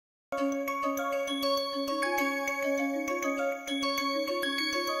What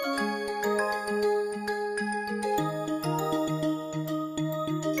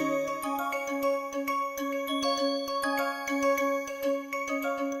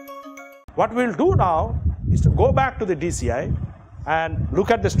we'll do now is to go back to the DCI and look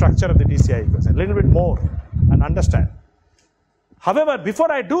at the structure of the DCI equation a little bit more and understand. However,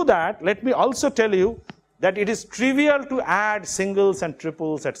 before I do that, let me also tell you that it is trivial to add singles and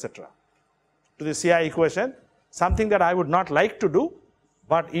triples, etc. to the CI equation, something that I would not like to do,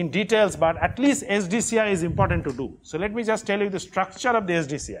 but in details, but at least SDCI is important to do. So let me just tell you the structure of the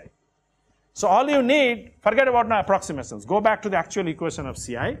SDCI. So all you need, forget about my approximations, go back to the actual equation of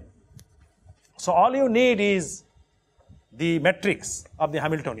CI. So all you need is the matrix of the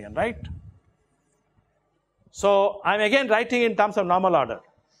Hamiltonian, right? So I'm again writing in terms of normal order.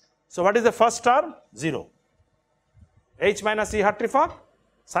 So what is the first term? 0. H minus E Hartree-Fock,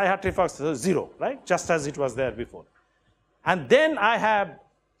 psi Hartree-Fock is 0, right? Just as it was there before. And then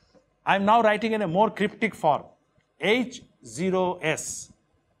I'm now writing in a more cryptic form, H0S.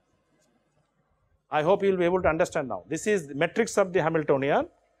 I hope you'll be able to understand now. This is the matrix of the Hamiltonian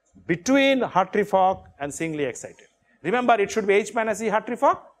between Hartree-Fock and singly excited. Remember, it should be H minus E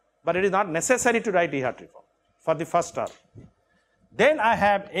Hartree-Fock, but it is not necessary to write E Hartree-Fock for the first term. Then I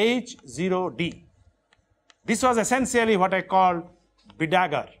have H0D. This was essentially what I called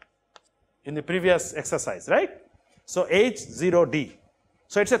Bidagger in the previous exercise, right? So H0D.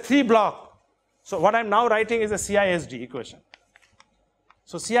 So it's a 3-block. So what I'm now writing is a CISD equation.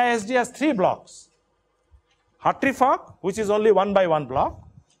 So CISD has 3 blocks. Hartree-Fock, which is only 1 by 1 block.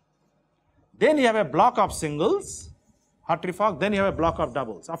 Then you have a block of singles, Hartree-Fock, then you have a block of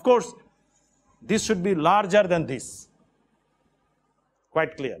doubles. Of course, this should be larger than this.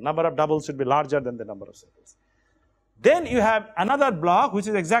 Quite clear. Number of doubles should be larger than the number of singles. Then you have another block which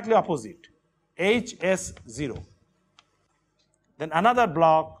is exactly opposite, HS0. Then another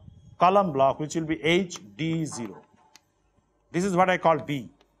block, column block, which will be HD0. This is what I call B.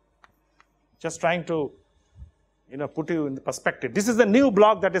 Just trying to, put you in the perspective. This is the new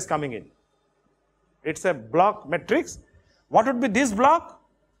block that is coming in. It's a block matrix. What would be this block?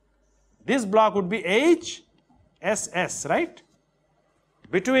 This block would be HSS, right?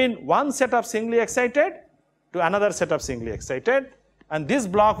 Between one set of singly excited to another set of singly excited. And this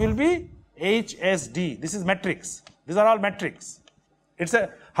block will be HSD. This is matrix. These are all matrix.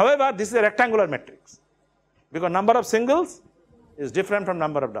 However, this is a rectangular matrix because number of singles is different from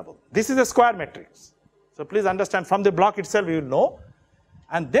number of doubles. This is a square matrix. So please understand, from the block itself you will know.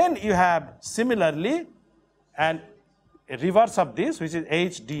 And then you have similarly a reverse of this, which is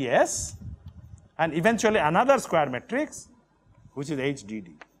HDS, and eventually another square matrix, which is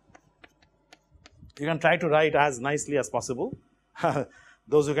HDD. You can try to write as nicely as possible.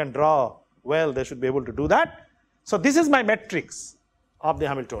 Those who can draw well, they should be able to do that. So this is my matrix of the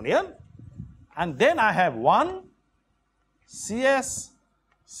Hamiltonian. And then I have one CS,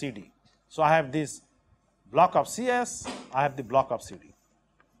 CD. So I have this block of CS, I have the block of CD.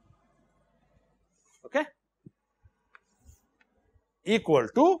 Okay? Equal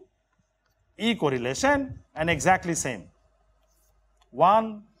to E correlation and exactly same.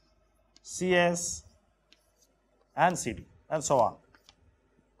 1, CS and CD and so on.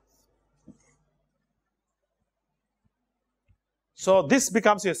 So this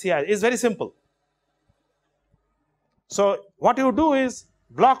becomes your CI. It's very simple. So what you do is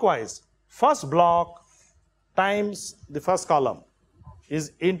blockwise, first block times the first column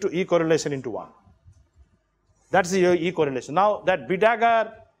is into E correlation into 1. That's your E correlation. Now that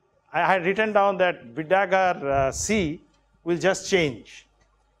Bidagger, I had written down that Bidagger C will just change,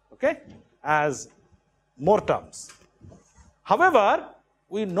 okay, as more terms. However,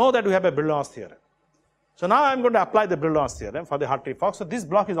 we know that we have a Brillouin's theorem. So now I'm going to apply the Brillouin's theorem for the Hartree-Fock. So this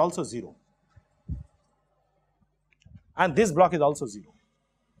block is also 0. And this block is also 0.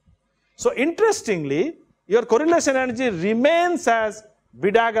 So interestingly, your correlation energy remains as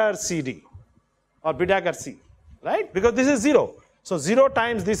Bidagger CD or Bidagger C, right? Because this is 0. So 0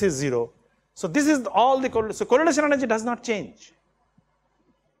 times this is 0. So this is all the correlation. So correlation energy does not change.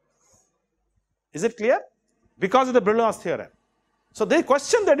 Is it clear? Because of the Brillouin's theorem. So the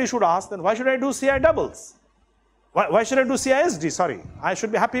question that you should ask, then why should I do CI doubles? Why should I do CISD? Sorry, I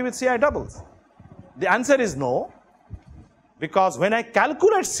should be happy with CI doubles. The answer is no, because when I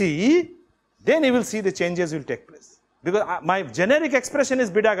calculate C, then you will see the changes will take place. Because my generic expression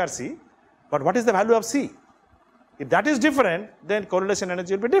is Bidagger C, but what is the value of C? If that is different, then correlation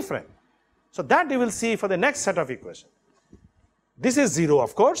energy will be different. So that you will see for the next set of equation. This is 0,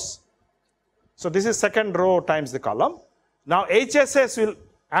 of course. So this is second row times the column. Now HSS will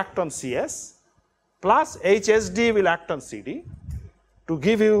act on CS plus HSD will act on CD to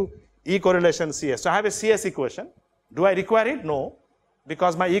give you E correlation CS. So I have a CS equation. Do I require it? No,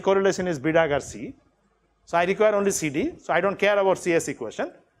 because my E correlation is B dagger C. So I require only CD. So I don't care about CS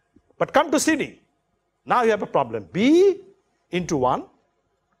equation. But come to CD. Now you have a problem. B into 1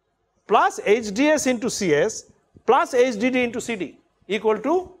 plus HDS into CS plus HDD into CD equal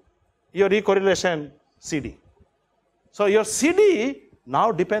to your E correlation CD. So your CD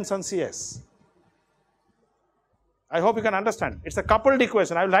now depends on CS. I hope you can understand. It's a coupled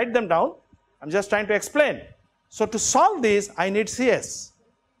equation. I will write them down. I'm just trying to explain. So to solve this, I need CS.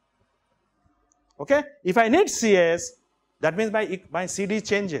 Okay? If I need CS, that means my CD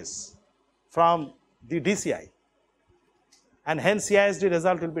changes from the DCI. And hence CISD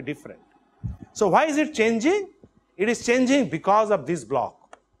result will be different. So why is it changing? It is changing because of this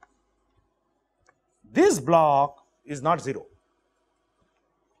block. This block is not 0.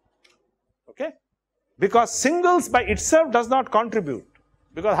 Okay? Because singles by itself does not contribute,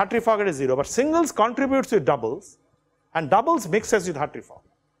 because Hartree-Fock is 0, but singles contributes with doubles and doubles mixes with Hartree-Fock.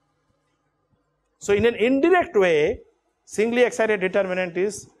 So in an indirect way, singly excited determinant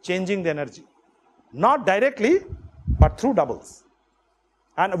is changing the energy. Not directly, but through doubles.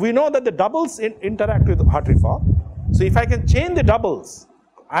 And we know that the doubles interact with Hartree-Fock. So if I can change the doubles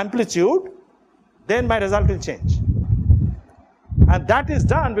amplitude, then my result will change. And that is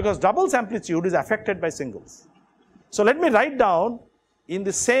done because doubles amplitude is affected by singles. So let me write down in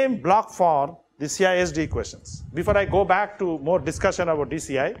the same block form the CISD equations before I go back to more discussion about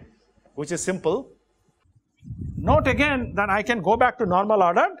DCI, which is simple. Note again that I can go back to normal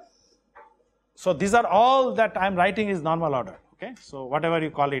ordered. So these are all that I am writing is normal order. Okay, so whatever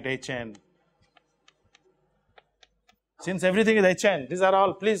you call it, HN. Since everything is HN, these are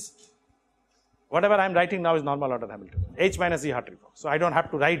all, please, whatever I am writing now is normal order Hamiltonian. H minus E Hartree-Fock. So I don't have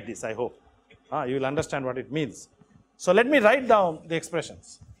to write this, I hope. You will understand what it means. So let me write down the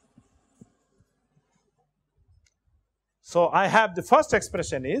expressions. So I have the first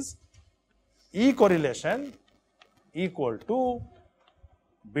expression is E correlation equal to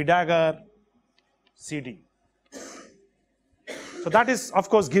B dagger CD. So that is of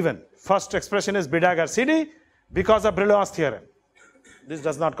course given. First expression is B dagger CD because of Brillouin's theorem. This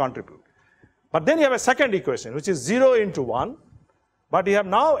does not contribute. But then you have a second equation which is 0 into 1, but you have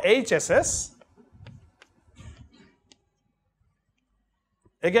now HSS.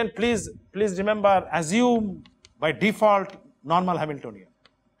 Again, please remember, assume by default normal Hamiltonian.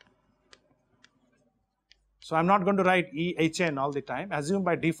 So I'm not going to write EHN all the time. Assume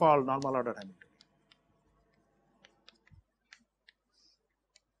by default normal order Hamiltonian.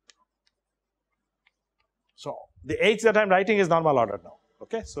 So the H that I'm writing is normal order now.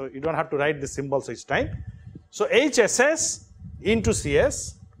 Okay, so you don't have to write the symbols each time. So HSS into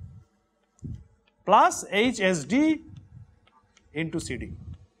CS plus HSD into CD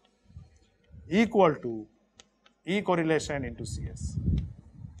equal to E correlation into CS.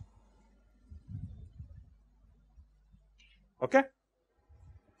 Okay?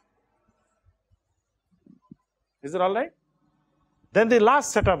 Is it all right? Then the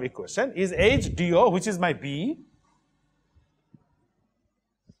last set of equation is HDO, which is my B,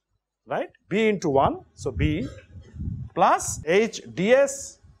 right? B into 1, so B plus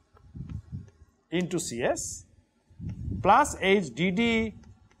HDS into CS plus HDD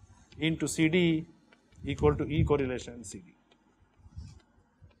into CD equal to E correlation CD.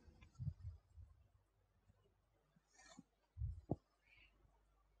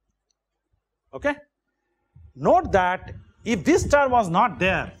 Okay? Note that if this term was not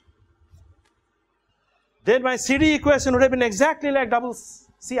there, then my CD equation would have been exactly like double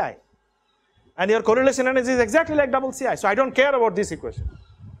CI. And your correlation energy is exactly like double CI. So I don't care about this equation.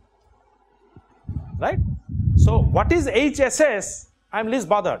 Right? So what is HSS? I'm least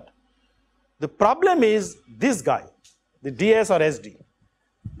bothered. The problem is this guy, the DS or SD.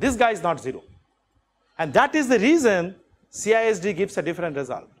 This guy is not 0. And that is the reason CISD gives a different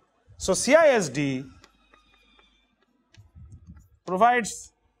result. So CISD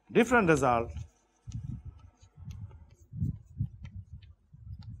provides different result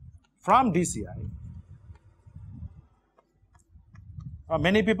from DCI.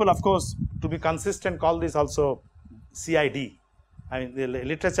 Many people, of course, to be consistent, call this also CID. I mean, the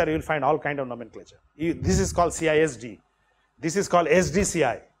literature you will find all kind of nomenclature. This is called CISD. This is called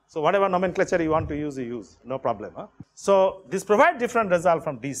SDCI. So whatever nomenclature you want to use, you use, no problem. Huh? So this provides different result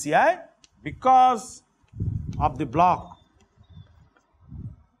from DCI because of the block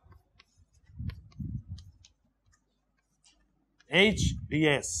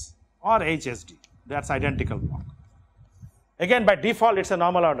HDS or HSD. That's identical block. Again, by default, it's a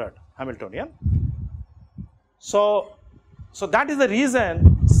normal ordered Hamiltonian. So that is the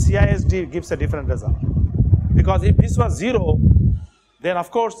reason CISD gives a different result. Because if this was 0, then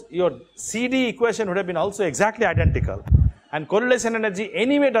of course your CD equation would have been also exactly identical. And correlation energy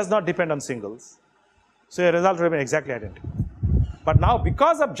anyway does not depend on singles. So your result would have been exactly identical. But now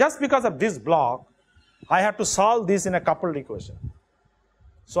just because of this block, I have to solve this in a coupled equation.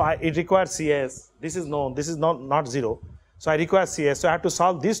 So it requires CS. This is known. This is not 0. So I require CS. So I have to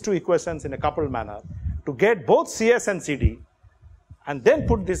solve these two equations in a coupled manner to get both CS and CD, and then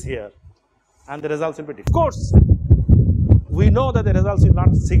put this here, and the results will be different. Of course, we know that the results will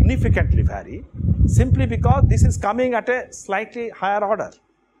not significantly vary, simply because this is coming at a slightly higher order,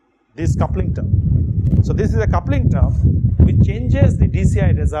 this coupling term. So this is a coupling term which changes the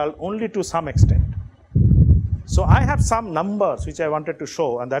DCI result only to some extent. So I have some numbers which I wanted to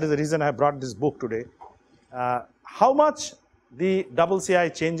show, and that is the reason I brought this book today. How much the double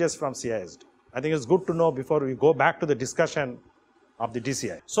CI changes from CISD. I think it's good to know before we go back to the discussion of the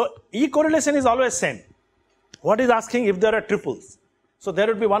DCI. So E correlation is always same. What is asking if there are triples? So there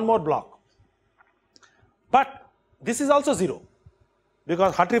would be one more block. But this is also 0,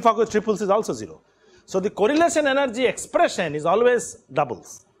 because Hartree-Fock with triples is also 0. So the correlation energy expression is always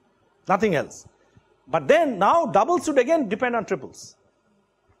doubles, nothing else. But then now doubles should again depend on triples.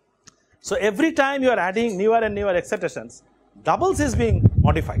 So every time you are adding newer and newer excitations, doubles is being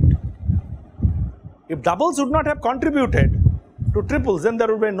modified. If doubles would not have contributed to triples, then there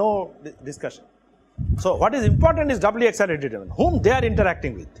would be no discussion. So what is important is doubly excited determinant, whom they are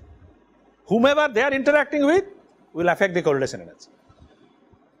interacting with. Whomever they are interacting with will affect the correlation energy.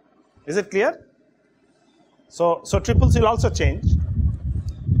 Is it clear? So triples will also change,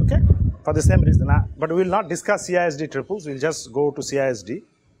 okay, for the same reason. But we will not discuss CISD triples, we will just go to CISD.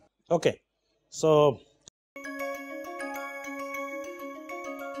 Okay, so